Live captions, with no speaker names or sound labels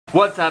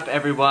What's up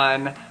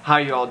everyone? How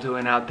you all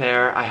doing out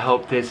there? I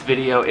hope this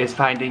video is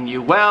finding you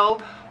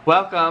well.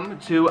 Welcome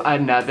to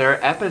another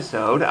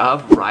episode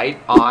of Right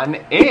On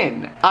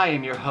In. I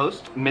am your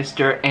host,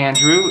 Mr.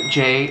 Andrew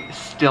J.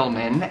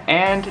 Stillman,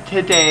 and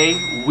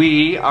today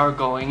we are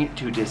going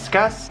to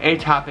discuss a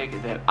topic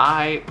that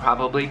I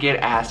probably get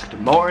asked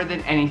more than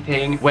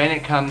anything when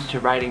it comes to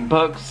writing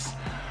books.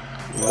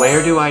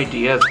 Where do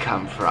ideas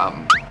come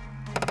from?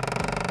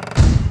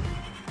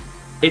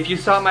 If you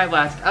saw my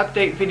last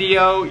update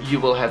video,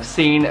 you will have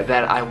seen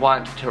that I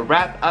want to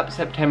wrap up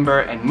September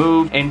and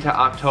move into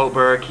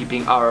October,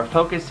 keeping our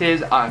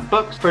focuses on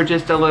books for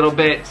just a little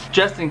bit.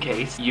 Just in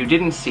case you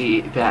didn't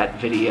see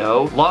that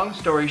video, long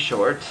story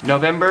short,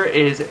 November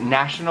is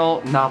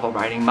National Novel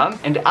Writing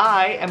Month, and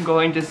I am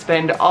going to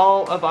spend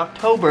all of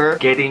October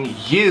getting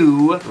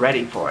you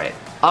ready for it.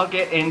 I'll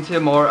get into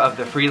more of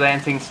the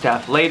freelancing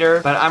stuff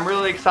later, but I'm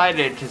really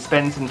excited to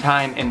spend some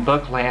time in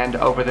Bookland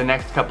over the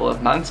next couple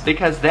of months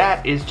because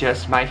that is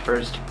just my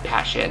first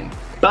passion.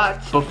 But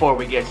before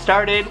we get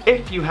started,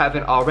 if you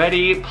haven't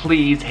already,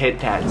 please hit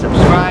that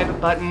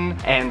subscribe button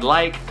and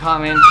like,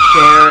 comment,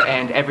 share,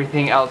 and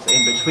everything else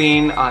in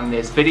between on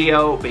this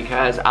video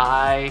because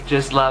I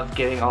just love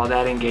getting all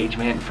that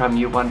engagement from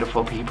you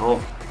wonderful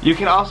people. You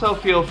can also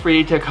feel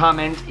free to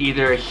comment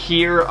either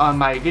here on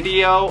my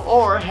video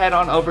or head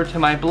on over to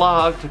my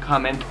blog to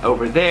comment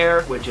over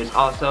there, which is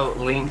also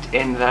linked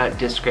in the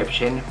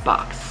description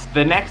box.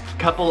 The next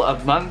couple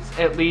of months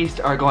at least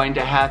are going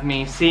to have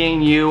me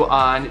seeing you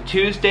on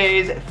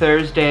Tuesdays,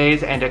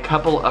 Thursdays, and a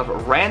couple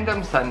of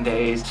random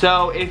Sundays.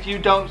 So if you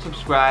don't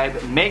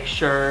subscribe, make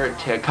sure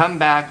to come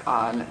back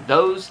on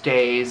those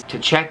days to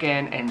check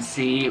in and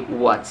see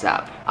what's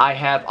up. I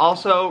have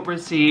also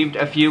received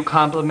a few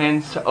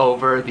compliments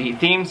over the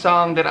theme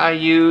song that I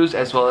use,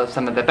 as well as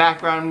some of the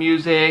background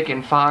music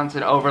and fonts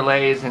and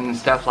overlays and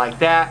stuff like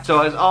that.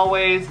 So as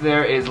always,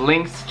 there is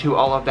links to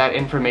all of that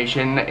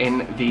information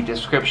in the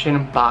description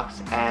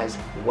box as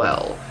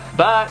well.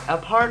 But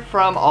apart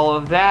from all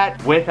of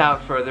that,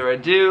 without further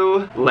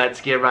ado,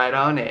 let's get right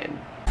on in.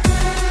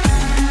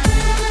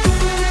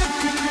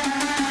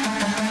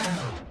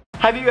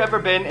 Have you ever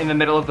been in the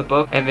middle of the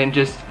book and then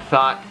just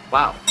thought,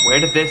 wow, where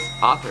did this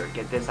author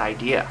get this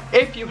idea?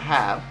 If you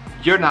have,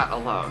 you're not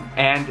alone.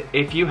 And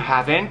if you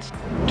haven't,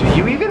 do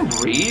you even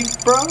read,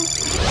 bro?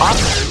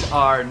 Authors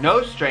are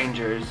no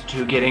strangers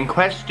to getting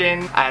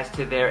questioned as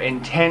to their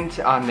intent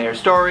on their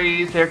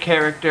stories, their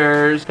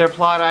characters, their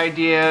plot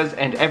ideas,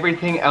 and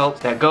everything else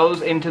that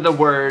goes into the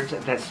words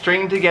that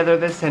string together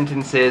the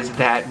sentences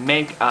that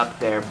make up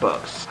their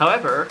books.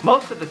 However,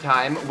 most of the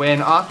time,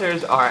 when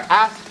authors are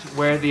asked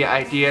where the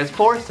ideas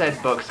for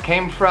said books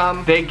came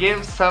from, they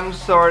give some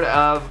sort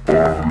of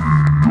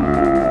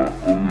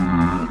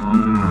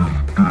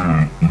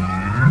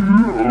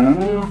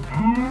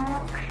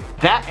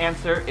That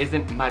answer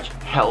isn't much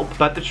help,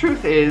 but the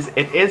truth is,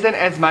 it isn't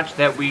as much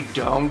that we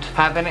don't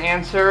have an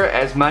answer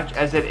as much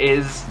as it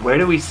is, where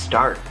do we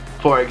start?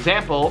 For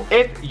example,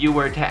 if you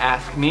were to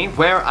ask me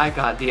where I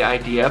got the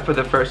idea for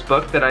the first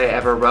book that I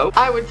ever wrote,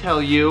 I would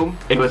tell you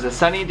it was a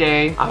sunny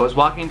day, I was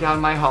walking down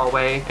my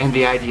hallway, and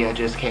the idea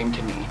just came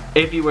to me.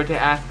 If you were to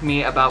ask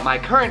me about my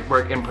current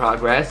work in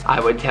progress, I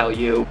would tell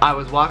you I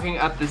was walking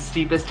up the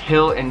steepest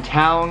hill in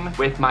town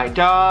with my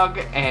dog,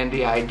 and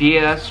the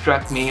idea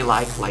struck me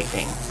like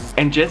lightning.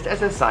 And just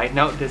as a side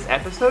note, this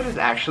episode is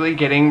actually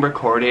getting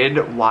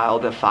recorded while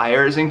the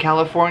fires in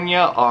California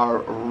are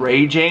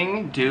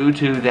raging due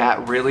to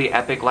that really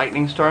epic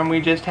lightning storm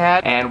we just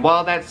had. And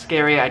while that's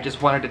scary, I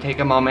just wanted to take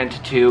a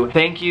moment to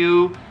thank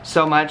you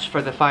so much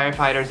for the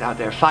firefighters out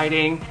there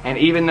fighting. And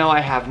even though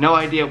I have no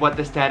idea what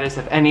the status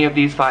of any of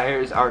these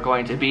fires are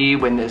going to be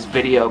when this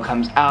video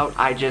comes out,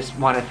 I just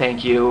want to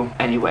thank you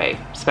anyway,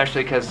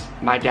 especially because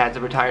my dad's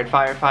a retired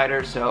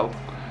firefighter, so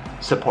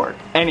support.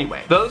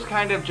 Anyway, those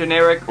kind of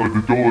generic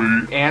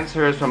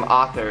answers from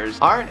authors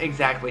aren't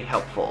exactly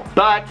helpful,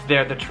 but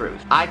they're the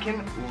truth. I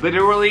can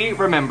literally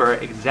remember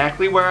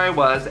exactly where I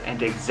was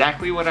and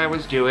exactly what I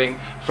was doing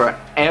for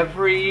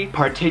every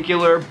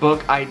particular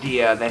book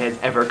idea that has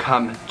ever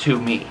come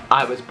to me.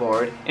 I was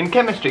bored in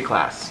chemistry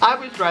class. I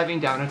was driving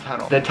down a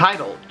tunnel. The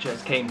title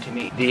just came to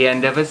me. The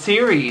end of a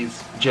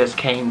series just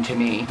came to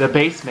me. The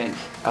basement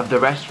of the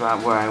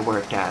restaurant where I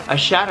worked at. A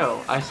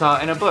shadow I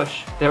saw in a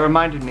bush that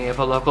reminded me of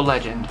a local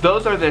legend.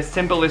 Those are the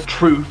simplest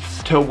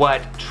truths to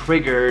what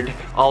triggered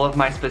all of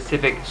my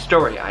specific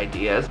story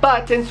ideas.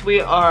 But since we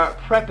are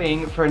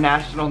prepping for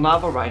National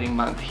Novel Writing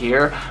Month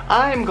here,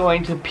 I'm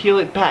going to peel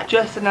it back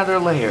just another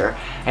layer,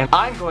 and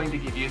I'm going to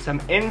give you some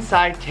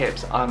inside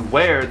tips on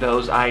where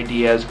those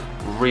ideas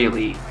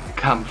really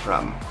come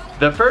from.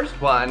 The first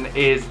one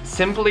is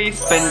simply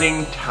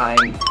spending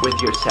time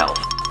with yourself.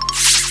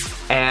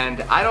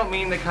 And I don't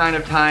mean the kind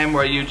of time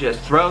where you just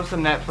throw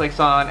some Netflix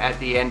on at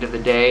the end of the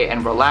day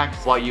and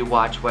relax while you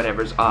watch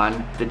whatever's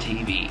on the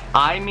TV.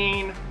 I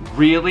mean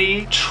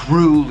really,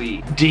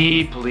 truly,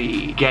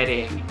 deeply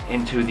getting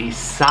into the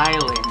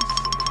silence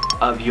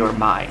of your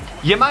mind.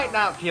 You might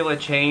not feel a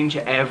change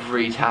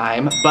every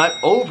time, but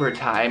over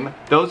time,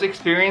 those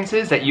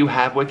experiences that you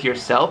have with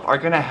yourself are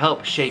gonna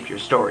help shape your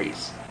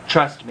stories.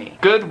 Trust me.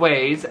 Good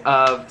ways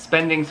of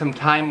spending some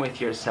time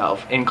with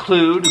yourself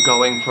include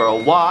going for a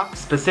walk,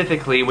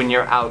 specifically when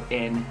you're out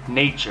in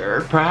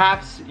nature.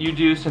 Perhaps you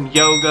do some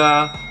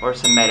yoga or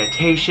some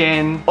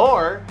meditation,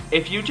 or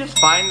if you just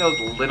find those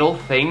little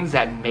things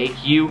that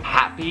make you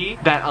happy,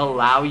 that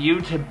allow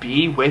you to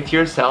be with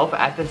yourself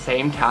at the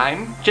same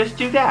time, just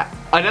do that.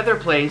 Another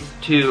place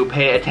to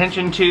pay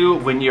attention to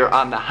when you're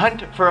on the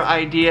hunt for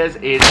ideas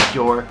is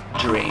your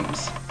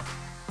dreams.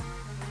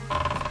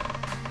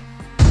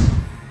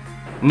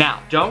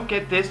 Now, don't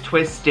get this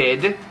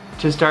twisted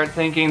to start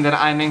thinking that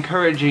I'm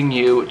encouraging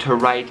you to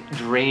write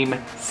dream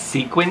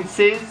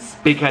sequences,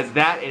 because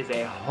that is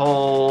a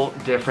whole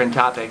different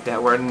topic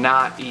that we're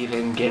not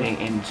even getting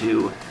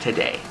into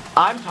today.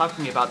 I'm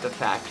talking about the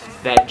fact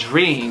that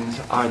dreams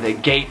are the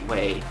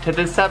gateway to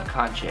the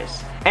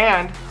subconscious,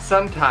 and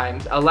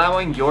sometimes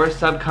allowing your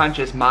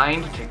subconscious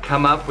mind to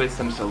come up with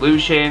some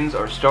solutions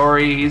or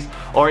stories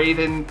or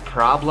even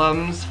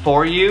problems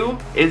for you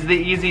is the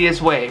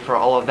easiest way for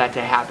all of that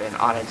to happen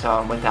on its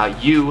own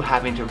without you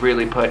having to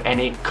really put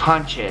any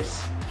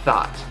conscious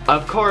thought.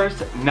 Of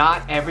course,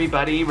 not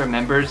everybody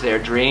remembers their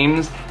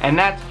dreams, and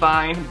that's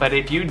fine, but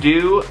if you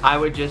do, I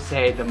would just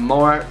say the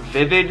more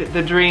vivid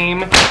the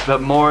dream, the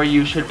more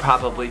you should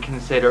probably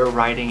consider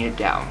writing it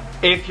down.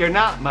 If you're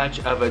not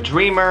much of a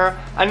dreamer,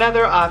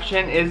 another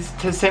option is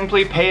to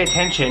simply pay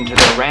attention to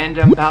the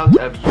random bouts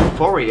of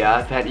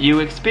euphoria that you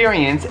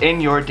experience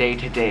in your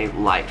day-to-day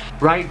life.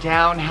 Write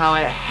down how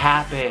it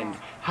happened,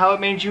 how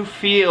it made you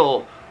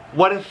feel,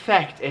 what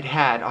effect it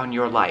had on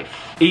your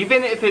life.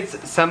 Even if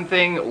it's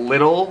something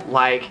little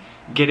like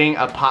getting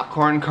a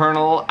popcorn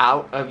kernel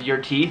out of your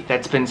teeth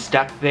that's been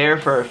stuck there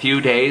for a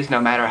few days no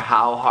matter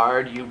how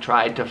hard you've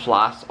tried to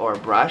floss or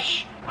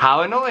brush.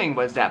 How annoying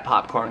was that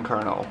popcorn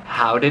kernel?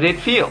 How did it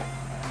feel?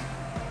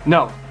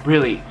 No,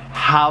 really,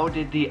 how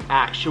did the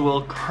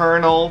actual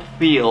kernel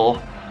feel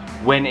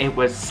when it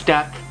was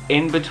stuck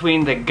in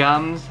between the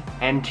gums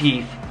and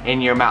teeth in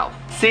your mouth?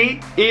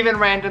 See, even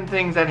random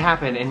things that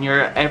happen in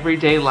your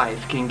everyday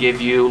life can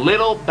give you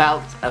little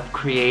bouts of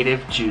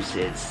creative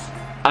juices.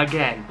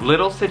 Again,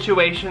 little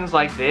situations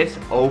like this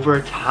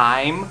over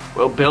time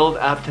will build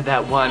up to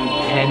that one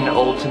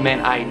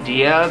penultimate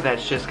idea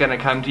that's just gonna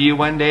come to you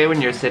one day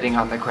when you're sitting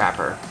on the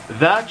crapper.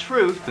 The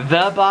truth,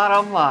 the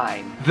bottom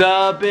line,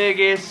 the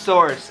biggest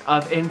source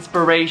of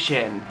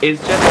inspiration is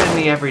just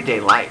in the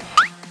everyday life.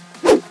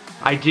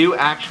 I do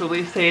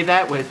actually say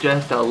that with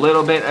just a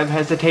little bit of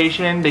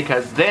hesitation,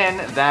 because then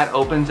that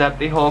opens up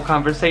the whole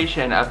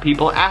conversation of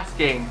people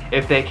asking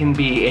if they can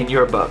be in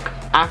your book.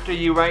 After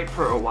you write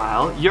for a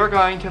while, you're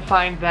going to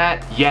find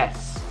that,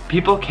 yes,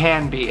 people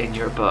can be in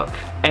your book.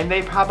 And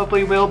they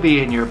probably will be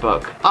in your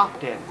book,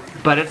 often.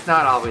 But it's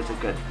not always a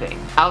good thing.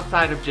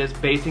 Outside of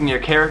just basing your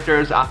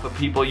characters off of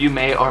people you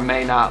may or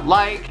may not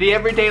like, the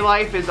everyday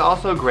life is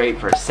also great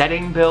for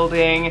setting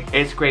building.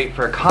 It's great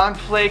for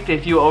conflict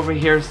if you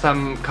overhear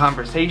some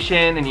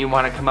conversation and you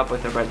want to come up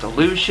with a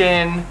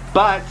resolution.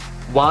 But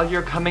while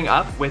you're coming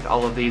up with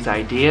all of these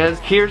ideas,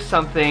 here's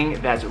something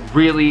that's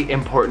really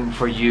important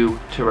for you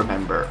to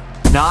remember.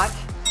 Not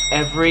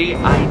every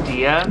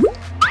idea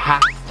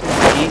has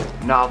to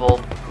be novel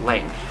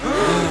length.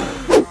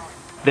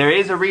 There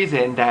is a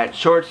reason that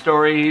short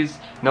stories,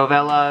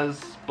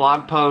 novellas,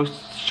 blog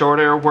posts,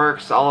 shorter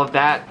works, all of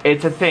that,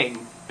 it's a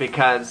thing,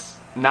 because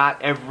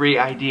not every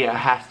idea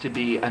has to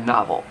be a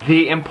novel.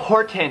 The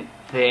important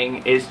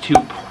thing is to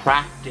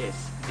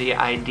practice the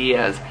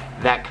ideas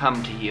that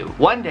come to you.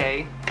 One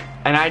day,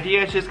 an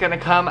idea is just gonna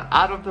come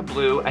out of the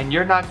blue and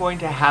you're not going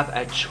to have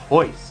a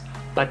choice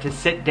but to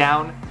sit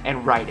down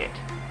and write it.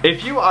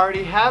 If you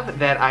already have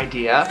that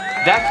idea,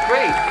 that's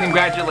great.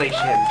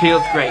 Congratulations.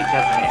 Feels great,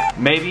 doesn't it?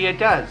 Maybe it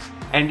does,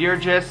 and you're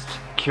just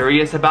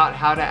curious about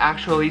how to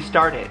actually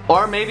start it.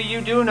 Or maybe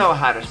you do know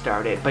how to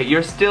start it, but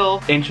you're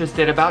still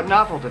interested about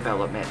novel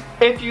development.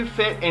 If you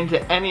fit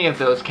into any of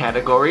those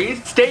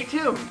categories, stay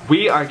tuned.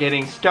 We are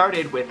getting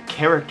started with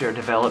character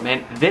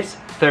development this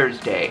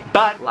Thursday.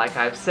 But like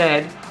I've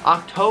said,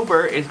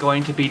 October is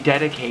going to be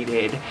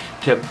dedicated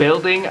to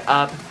building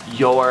up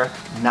your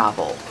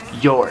novel.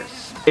 Yours.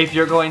 If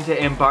you're going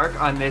to embark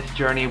on this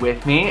journey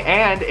with me,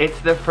 and it's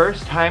the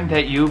first time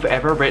that you've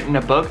ever written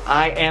a book,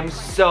 I am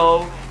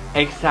so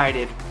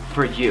excited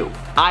for you.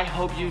 I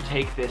hope you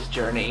take this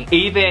journey,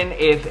 even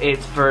if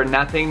it's for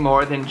nothing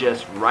more than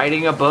just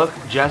writing a book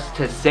just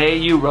to say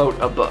you wrote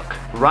a book.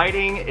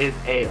 Writing is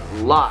a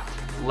lot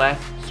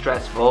less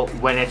stressful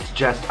when it's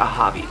just a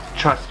hobby,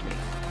 trust me.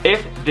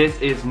 If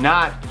this is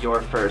not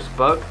your first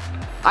book,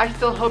 I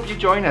still hope you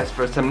join us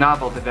for some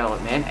novel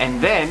development,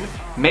 and then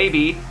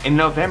maybe in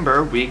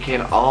November we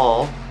can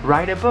all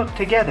write a book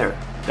together.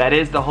 That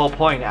is the whole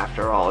point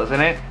after all, isn't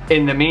it?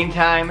 In the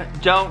meantime,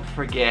 don't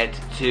forget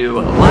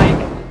to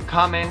like,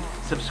 comment,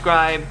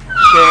 subscribe,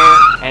 share,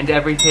 and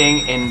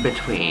everything in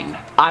between.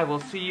 I will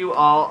see you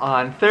all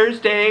on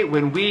Thursday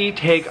when we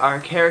take our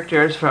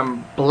characters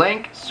from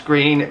blank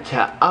screen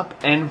to up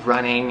and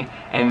running,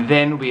 and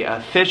then we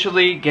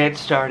officially get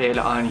started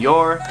on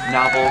your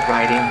novel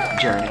writing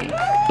journey.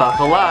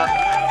 Buckle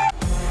up!